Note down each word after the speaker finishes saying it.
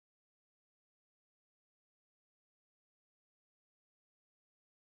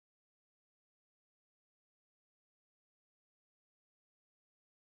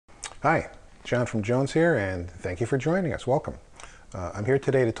Hi, John from Jones here, and thank you for joining us. Welcome. I'm here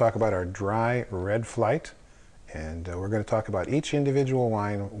today to talk about our dry red flight, and we're going to talk about each individual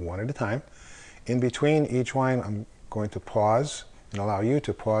wine one at a time. In between each wine, I'm going to pause and allow you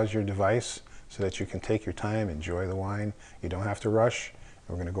to pause your device so that you can take your time, enjoy the wine. You don't have to rush.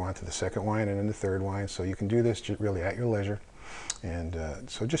 We're going to go on to the second wine and then the third wine, so you can do this really at your leisure. And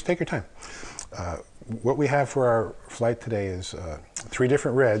so just take your time. What we have for our flight today is 3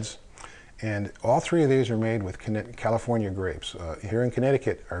 different reds, and all 3 of these are made with California grapes. Here in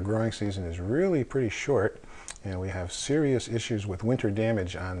Connecticut, our growing season is really pretty short, and we have serious issues with winter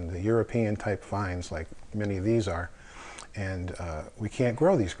damage on the European type vines like many of these are, and we can't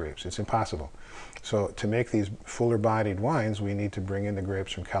grow these grapes. It's impossible. So to make these fuller bodied wines, we need to bring in the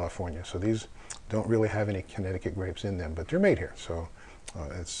grapes from California. So these don't really have any Connecticut grapes in them, but they're made here. So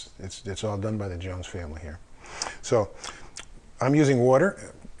it's all done by the Jones family here. So I'm using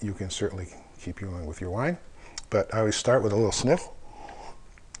water. You can certainly keep going with your wine, but I always start with a little sniff,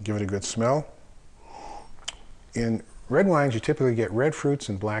 give it a good smell. In red wines, you typically get red fruits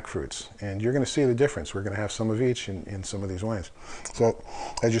and black fruits, and you're going to see the difference. We're going to have some of each in some of these wines. So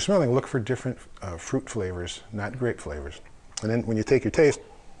as you're smelling, look for different fruit flavors, not grape flavors. And then when you take your taste,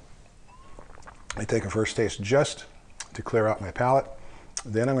 I take a first taste just to clear out my palate.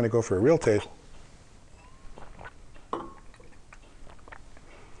 Then I'm going to go for a real taste,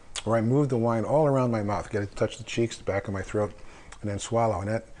 where I move the wine all around my mouth, get it to touch the cheeks, the back of my throat, and then swallow. And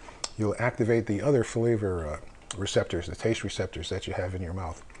that, you'll activate the other flavor receptors, the taste receptors that you have in your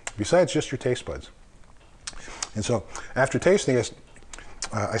mouth, besides just your taste buds. And so after tasting this,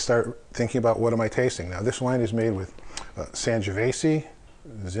 I start thinking about what am I tasting. Now this wine is made with Sangiovese,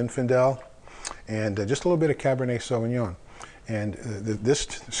 Zinfandel, and just a little bit of Cabernet Sauvignon. And this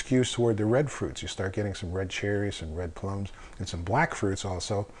skews toward the red fruits. You start getting some red cherries, some red plums, and some black fruits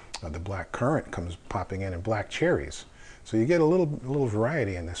also. The black currant comes popping in, and black cherries. So you get a little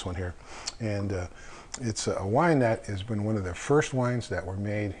variety in this one here. And it's a wine that has been one of the first wines that were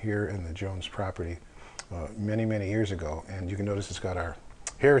made here in the Jones property many, many years ago. And you can notice it's got our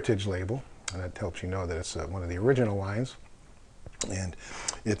heritage label, and that helps you know that it's one of the original wines. And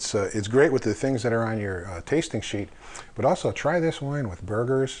it's great with the things that are on your tasting sheet, but also try this wine with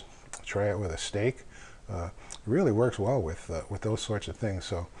burgers, try it with a steak. It really works well with those sorts of things.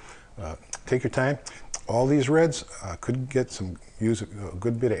 So take your time. All these reds could use a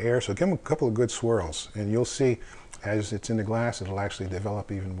good bit of air, so give them a couple of good swirls, and you'll see as it's in the glass, it'll actually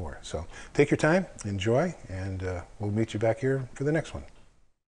develop even more. So take your time, enjoy, and we'll meet you back here for the next one.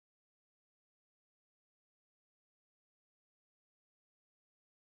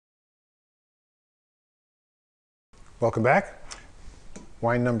 Welcome back.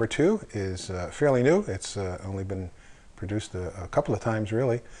 Wine number 2 is fairly new. It's only been produced a couple of times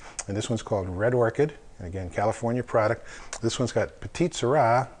really. And this one's called Red Orchid. Again, California product. This one's got Petite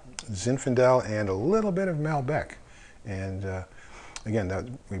Syrah, Zinfandel, and a little bit of Malbec. And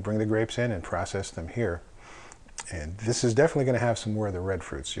again, we bring the grapes in and process them here. And this is definitely going to have some more of the red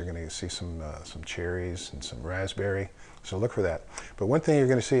fruits. You're going to see some cherries and some raspberry. So look for that. But one thing you're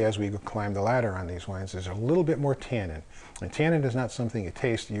going to see as we climb the ladder on these wines is a little bit more tannin. And tannin is not something you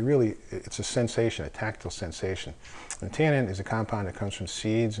taste. It's a sensation, a tactile sensation. And tannin is a compound that comes from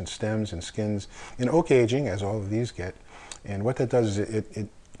seeds and stems and skins in oak aging, as all of these get. And what that does is it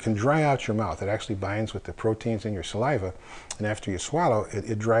can dry out your mouth. It actually binds with the proteins in your saliva. And after you swallow,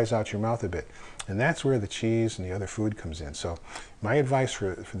 it dries out your mouth a bit. And that's where the cheese and the other food comes in. So my advice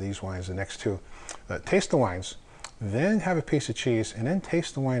for these wines, the next 2, taste the wines, then have a piece of cheese, and then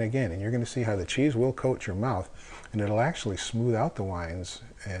taste the wine again. And you're going to see how the cheese will coat your mouth, and it'll actually smooth out the wines,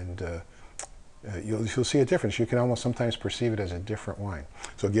 and you'll see a difference. You can almost sometimes perceive it as a different wine.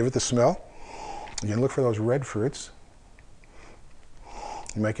 So give it the smell. Again, look for those red fruits.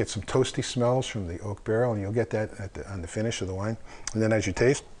 You might get some toasty smells from the oak barrel, and you'll get that on the finish of the wine. And then as you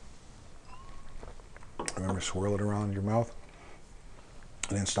taste, remember, swirl it around your mouth,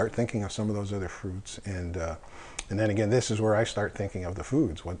 and then start thinking of some of those other fruits. And then again, this is where I start thinking of the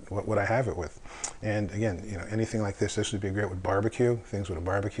foods. What would I have it with? And again, anything like this would be great with barbecue, things with a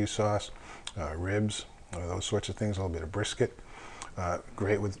barbecue sauce, ribs, those sorts of things, a little bit of brisket.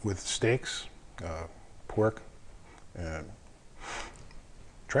 Great with steaks, pork.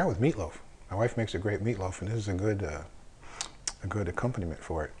 Try it with meatloaf. My wife makes a great meatloaf, and this is a good accompaniment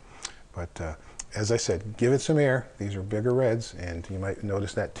for it. But as I said, give it some air. These are bigger reds, and you might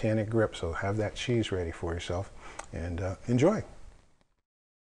notice that tannic grip, so have that cheese ready for yourself, and enjoy.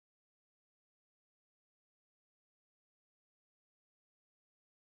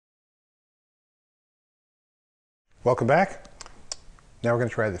 Welcome back. Now we're going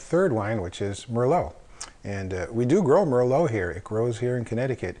to try the third wine, which is Merlot. And we do grow Merlot here. It grows here in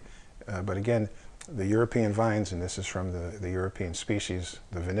Connecticut. But again, the European vines, and this is from the European species,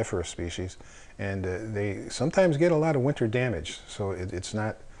 the viniferous species, and they sometimes get a lot of winter damage. So it's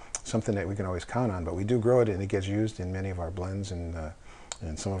not something that we can always count on, but we do grow it, and it gets used in many of our blends and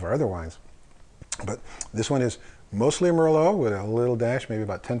some of our other wines. But this one is mostly Merlot with a little dash, maybe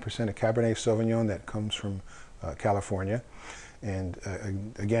about 10% of Cabernet Sauvignon that comes from California. And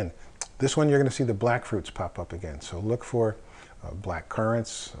again, this one you're going to see the black fruits pop up again. So look for black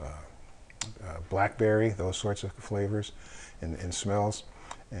currants, blackberry, those sorts of flavors and smells.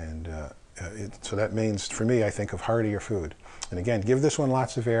 And so that means, for me, I think of heartier food. And again, give this one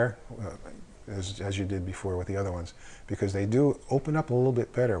lots of air, as you did before with the other ones, because they do open up a little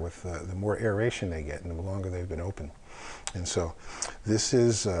bit better with the more aeration they get and the longer they've been open. And so this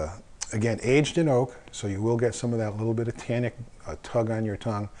is, again, aged in oak, so you will get some of that little bit of tannic tug on your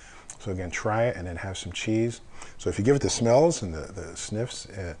tongue. So again, try it and then have some cheese. So if you give it the smells and the sniffs,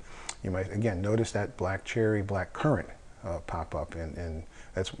 you might, again, notice that black cherry, black currant pop up. And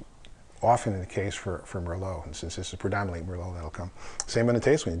that's often the case for Merlot. And since this is predominantly Merlot, that'll come. Same on the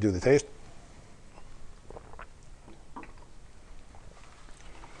taste when you do the taste.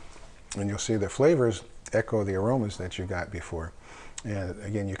 And you'll see the flavors echo the aromas that you got before. And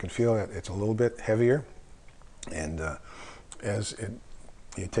again, you can feel that it's a little bit heavier. And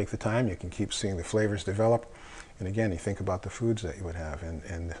you take the time, you can keep seeing the flavors develop. And again, you think about the foods that you would have.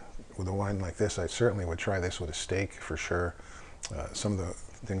 And with a wine like this, I certainly would try this with a steak for sure. Some of the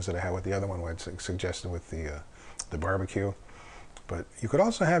things that I had with the other one I suggested with the barbecue. But you could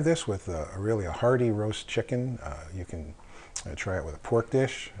also have this with really a hearty roast chicken. You can try it with a pork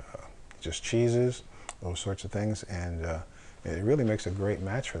dish, just cheeses, those sorts of things. And it really makes a great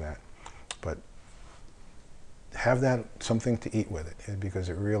match for that. But have that something to eat with it, because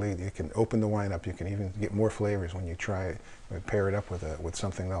it can open the wine up. You can even get more flavors when you try it, pair it up with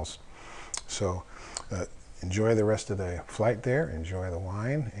something else. So enjoy the rest of the flight there, enjoy the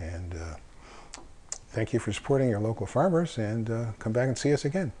wine, and thank you for supporting your local farmers, and come back and see us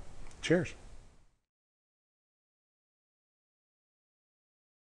again. Cheers.